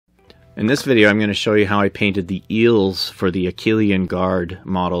In this video, I'm going to show you how I painted the eels for the Akhelian Guard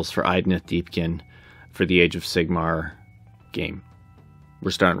models for Idoneth Deepkin for the Age of Sigmar game.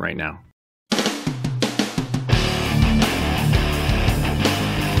 We're starting right now.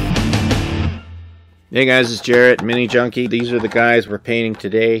 Hey guys, it's Jarrett, MiniJunkie. These are the guys we're painting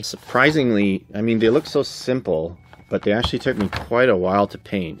today. Surprisingly, I mean, they look so simple, but they actually took me quite a while to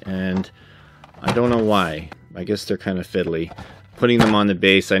paint, and I don't know why. I guess they're kind of fiddly. Putting them on the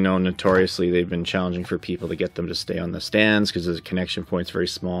base, I know notoriously they've been challenging for people to get them to stay on the stands because the connection point's very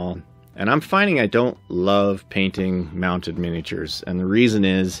small. And I'm finding I don't love painting mounted miniatures, and the reason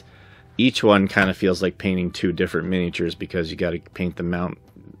is each one kind of feels like painting two different miniatures because you got to paint the mount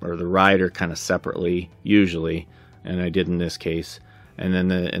or the rider kind of separately usually, and I did in this case, and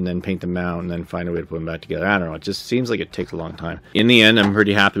then paint the mount and then find a way to put them back together. I don't know, it just seems like it takes a long time. In the end, I'm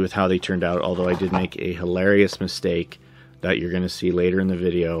pretty happy with how they turned out, although I did make a hilarious mistake that you're going to see later in the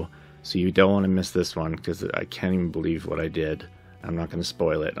video, so you don't want to miss this one because I can't even believe what I did. I'm not going to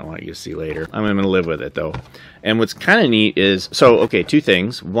spoil it. I want you to see later. I'm going to live with it though. And what's kind of neat is, so okay, two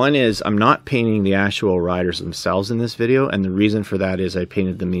things. One is I'm not painting the actual riders themselves in this video, and the reason for that is I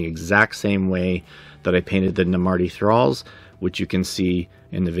painted them the exact same way that I painted the Namarti Thralls, which you can see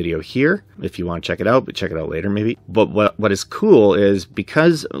in the video here if you want to check it out, but check it out later maybe. But what is cool is,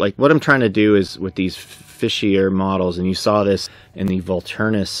 because like what I'm trying to do is with these fishier models, and you saw this in the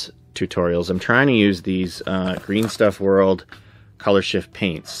Volturnus tutorials, I'm trying to use these Green Stuff World color shift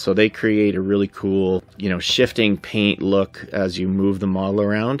paints. So they create a really cool, you know, shifting paint look as you move the model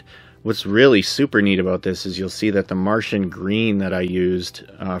around. What's really super neat about this is you'll see that the Martian green that I used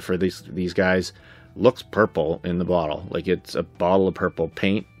for these guys looks purple in the bottle. Like it's a bottle of purple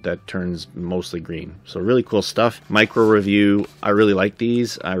paint that turns mostly green. So really cool stuff. Micro review, I really like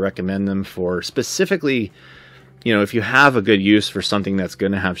these. I recommend them for specifically, you know, if you have a good use for something that's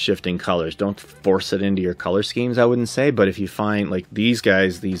going to have shifting colors. Don't force it into your color schemes, I wouldn't say, but if you find like these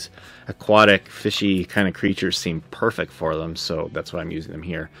guys, these aquatic fishy kind of creatures seem perfect for them, so that's why I'm using them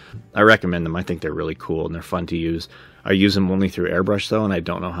here. I recommend them. I think they're really cool and they're fun to use. I use them only through airbrush though, and I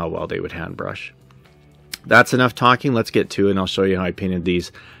don't know how well they would hand brush. That's enough talking. Let's get to it, and I'll show you how I painted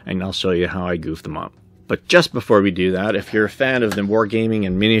these, and I'll show you how I goofed them up. But just before we do that, if you're a fan of the wargaming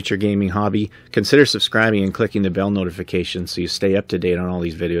and miniature gaming hobby, consider subscribing and clicking the bell notification so you stay up to date on all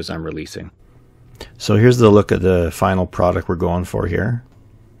these videos I'm releasing. So here's the look at the final product we're going for here.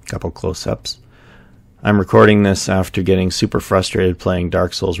 A couple close-ups. I'm recording this after getting super frustrated playing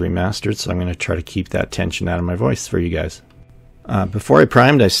Dark Souls Remastered, so I'm going to try to keep that tension out of my voice for you guys. Before I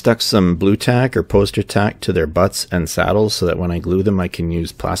primed, I stuck some blue tack or poster tack to their butts and saddles so that when I glue them I can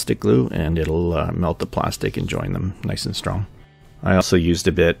use plastic glue and it'll melt the plastic and join them nice and strong. I also used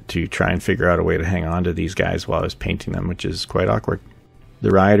a bit to try and figure out a way to hang on to these guys while I was painting them, which is quite awkward.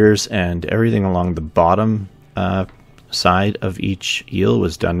 The riders and everything along the bottom side of each eel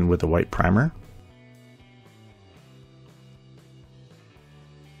was done with a white primer.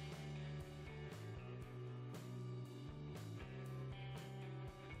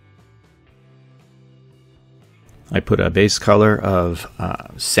 I put a base color of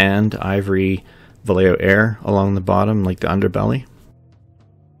sand, ivory, Vallejo air along the bottom, like the underbelly.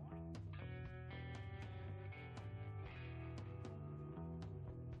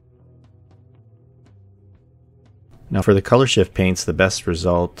 Now for the color shift paints, the best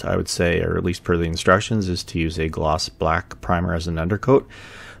result, I would say, or at least per the instructions, is to use a gloss black primer as an undercoat.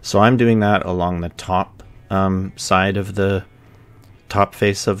 So I'm doing that along the top side of the top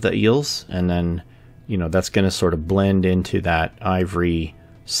face of the eels, and then you know, that's going to sort of blend into that ivory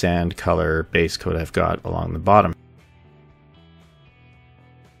sand color base coat I've got along the bottom.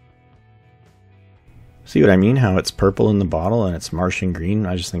 See what I mean? How it's purple in the bottle and it's Martian green?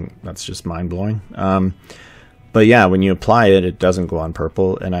 I just think that's just mind-blowing. But yeah, when you apply it, it doesn't go on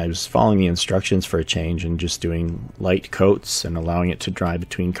purple, and I was following the instructions for a change and just doing light coats and allowing it to dry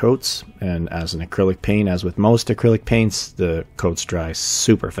between coats. And as an acrylic paint, as with most acrylic paints, the coats dry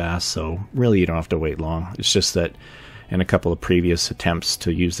super fast, so really you don't have to wait long. It's just that in a couple of previous attempts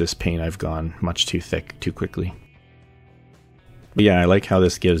to use this paint, I've gone much too thick too quickly. But yeah, I like how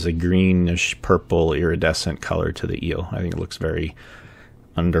this gives a greenish purple iridescent color to the eel. I think it looks very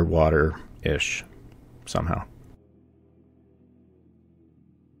underwater-ish somehow.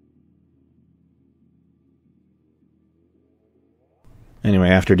 Anyway,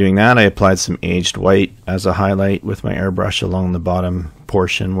 after doing that, I applied some aged white as a highlight with my airbrush along the bottom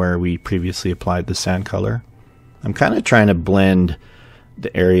portion where we previously applied the sand color. I'm kind of trying to blend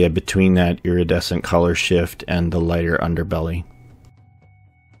the area between that iridescent color shift and the lighter underbelly.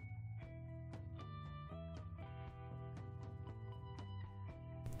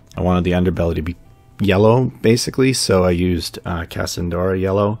 I wanted the underbelly to be yellow, basically, so I used Casandora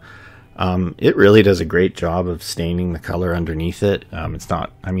yellow. It really does a great job of staining the color underneath it. It's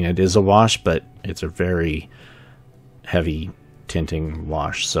not, I mean, it is a wash, but it's a very heavy tinting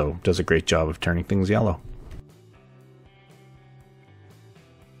wash, so it does a great job of turning things yellow.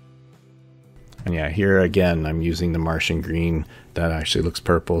 And yeah, here again, I'm using the Martian green that actually looks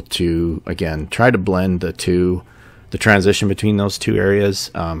purple to, again, try to blend the transition between those two areas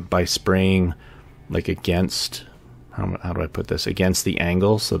by spraying like against, how do I put this, against the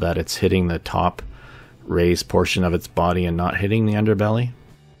angle so that it's hitting the top raised portion of its body and not hitting the underbelly.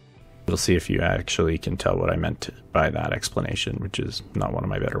 We'll see if you actually can tell what I meant by that explanation, which is not one of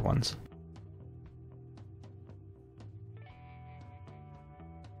my better ones.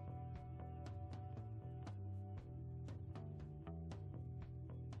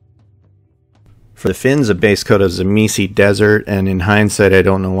 For the fins, a base coat of Zamisi Desert, and in hindsight, I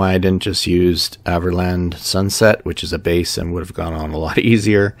don't know why I didn't just use Everland Sunset, which is a base and would have gone on a lot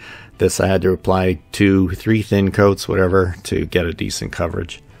easier. This I had to apply 2-3 thin coats, whatever, to get a decent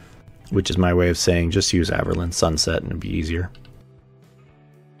coverage, which is my way of saying just use Everland Sunset and it'll be easier.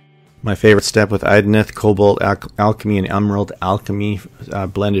 My favorite step with Idoneth, Cobalt Alchemy and Emerald Alchemy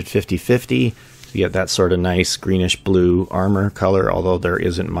blended 50-50. You get that sort of nice greenish blue armor color, although there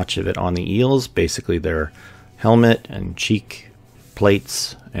isn't much of it on the eels. Basically their helmet and cheek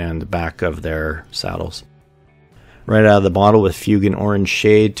plates and the back of their saddles. Right out of the bottle with Fugan Orange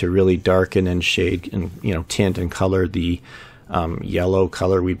Shade to really darken and shade and, you know, tint and color the yellow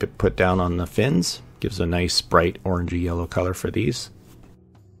color we put down on the fins. Gives a nice bright orangey yellow color for these.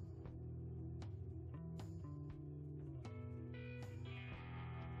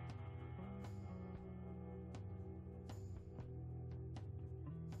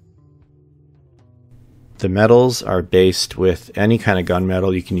 The metals are based with any kind of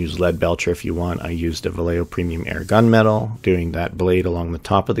gunmetal. You can use lead belcher if you want. I used a Vallejo Premium Air gunmetal, doing that blade along the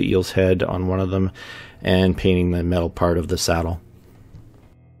top of the eel's head on one of them, and painting the metal part of the saddle.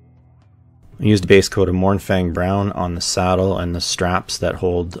 I used a base coat of Mournfang Brown on the saddle and the straps that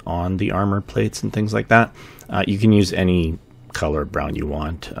hold on the armor plates and things like that. You can use any color brown you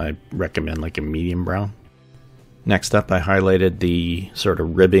want. I recommend like a medium brown. Next up, I highlighted the sort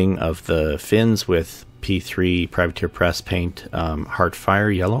of ribbing of the fins with P3 Privateer Press paint,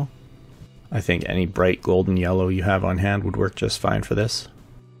 Heartfire yellow. I think any bright golden yellow you have on hand would work just fine for this.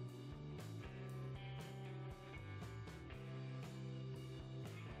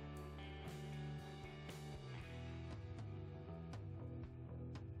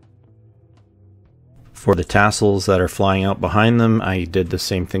 For the tassels that are flying out behind them, I did the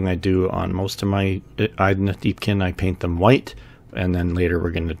same thing I do on most of my Idoneth Deepkin. I paint them white, and then later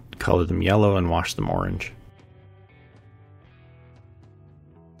we're going to color them yellow and wash them orange.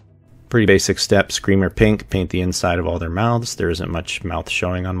 Pretty basic step, Screamer Pink, paint the inside of all their mouths. There isn't much mouth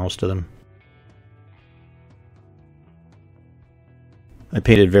showing on most of them. I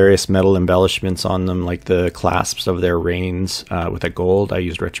painted various metal embellishments on them, like the clasps of their reins with a gold. I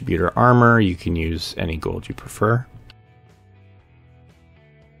used Retributor armor. You can use any gold you prefer.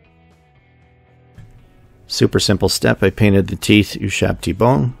 Super simple step, I painted the teeth Ushab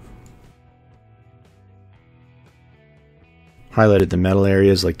Tibon. Highlighted the metal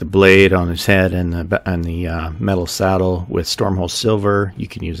areas like the blade on his head and the metal saddle with Stormhole Silver. You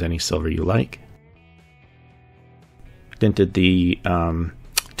can use any silver you like. Tinted the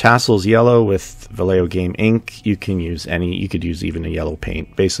tassels yellow with Vallejo Game ink. You can use any, you could use even a yellow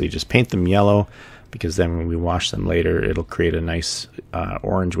paint. Basically just paint them yellow, because then when we wash them later it'll create a nice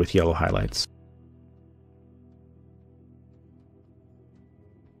orange with yellow highlights.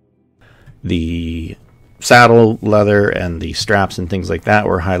 The saddle leather and the straps and things like that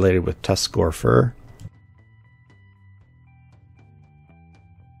were highlighted with Tuscarora fur.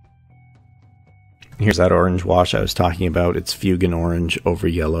 Here's that orange wash I was talking about. It's Fugan Orange over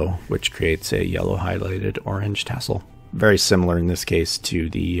yellow, which creates a yellow highlighted orange tassel. Very similar in this case to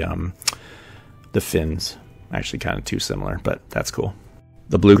the fins. Actually kind of too similar, but that's cool.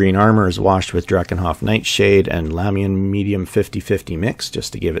 The blue-green armor is washed with Drakenhof Nightshade and Lamian Medium 50-50 mix,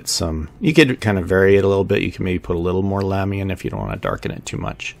 just to give it some... You could kind of vary it a little bit. You can maybe put a little more Lamian if you don't want to darken it too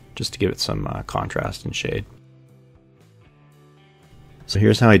much, just to give it some contrast and shade. So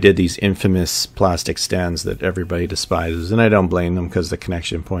here's how I did these infamous plastic stands that everybody despises, and I don't blame them because the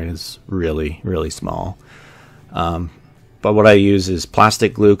connection point is really, really small. But what I use is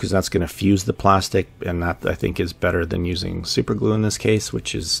plastic glue, because that's going to fuse the plastic, and that I think is better than using super glue in this case,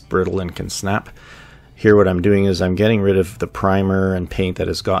 which is brittle and can snap. Here what I'm doing is I'm getting rid of the primer and paint that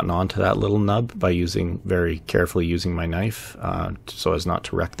has gotten onto that little nub by very carefully using my knife so as not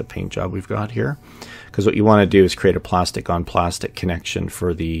to wreck the paint job we've got here. Because what you want to do is create a plastic on plastic connection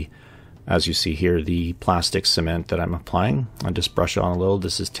for the, as you see here, the plastic cement that I'm applying. I'll just brush on a little.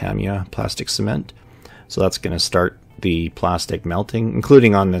 This is Tamiya plastic cement. So that's going to start the plastic melting,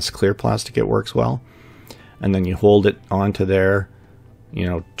 including on this clear plastic. It works well. And then you hold it onto there. You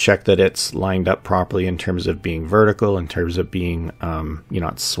know, check that it's lined up properly in terms of being vertical, in terms of being, you're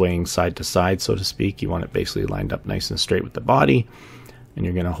not swaying side to side, so to speak. You want it basically lined up nice and straight with the body. And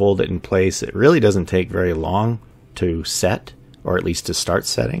you're going to hold it in place. It really doesn't take very long to set, or at least to start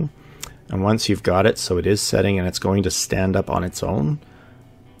setting. And once you've got it so it is setting and it's going to stand up on its own,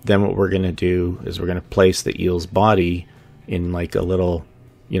 then what we're going to do is we're going to place the eel's body in like a little,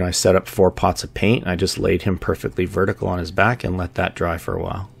 you know, I set up 4 pots of paint. And I just laid him perfectly vertical on his back and let that dry for a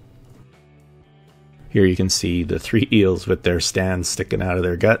while. Here you can see the 3 eels with their stands sticking out of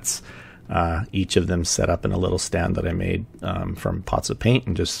their guts. Each of them set up in a little stand that I made from pots of paint,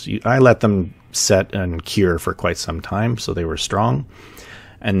 and I let them set and cure for quite some time so they were strong.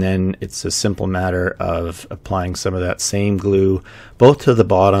 And then it's a simple matter of applying some of that same glue both to the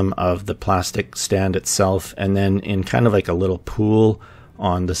bottom of the plastic stand itself and then in kind of like a little pool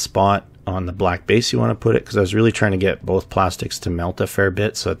on the spot on the black base you want to put it, because I was really trying to get both plastics to melt a fair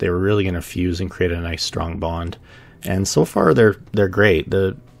bit so that they were really going to fuse and create a nice strong bond. And so far they're great.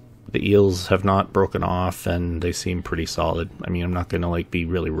 The eels have not broken off and they seem pretty solid. I mean, I'm not going to like be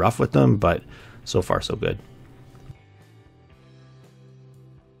really rough with them, but so far so good.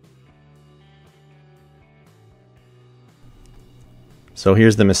 So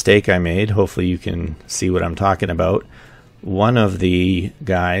here's the mistake I made. Hopefully you can see what I'm talking about. One of the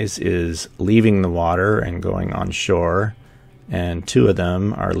guys is leaving the water and going on shore, and 2 of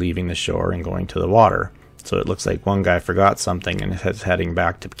them are leaving the shore and going to the water. So it looks like one guy forgot something and is heading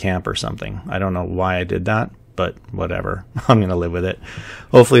back to camp or something. I don't know why I did that, but whatever. I'm going to live with it.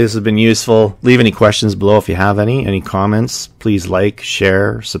 Hopefully this has been useful. Leave any questions below if you have any comments. Please like,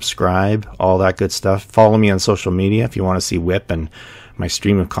 share, subscribe, all that good stuff. Follow me on social media if you want to see Whip and my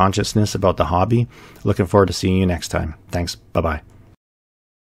stream of consciousness about the hobby. Looking forward to seeing you next time. Thanks. Bye-bye.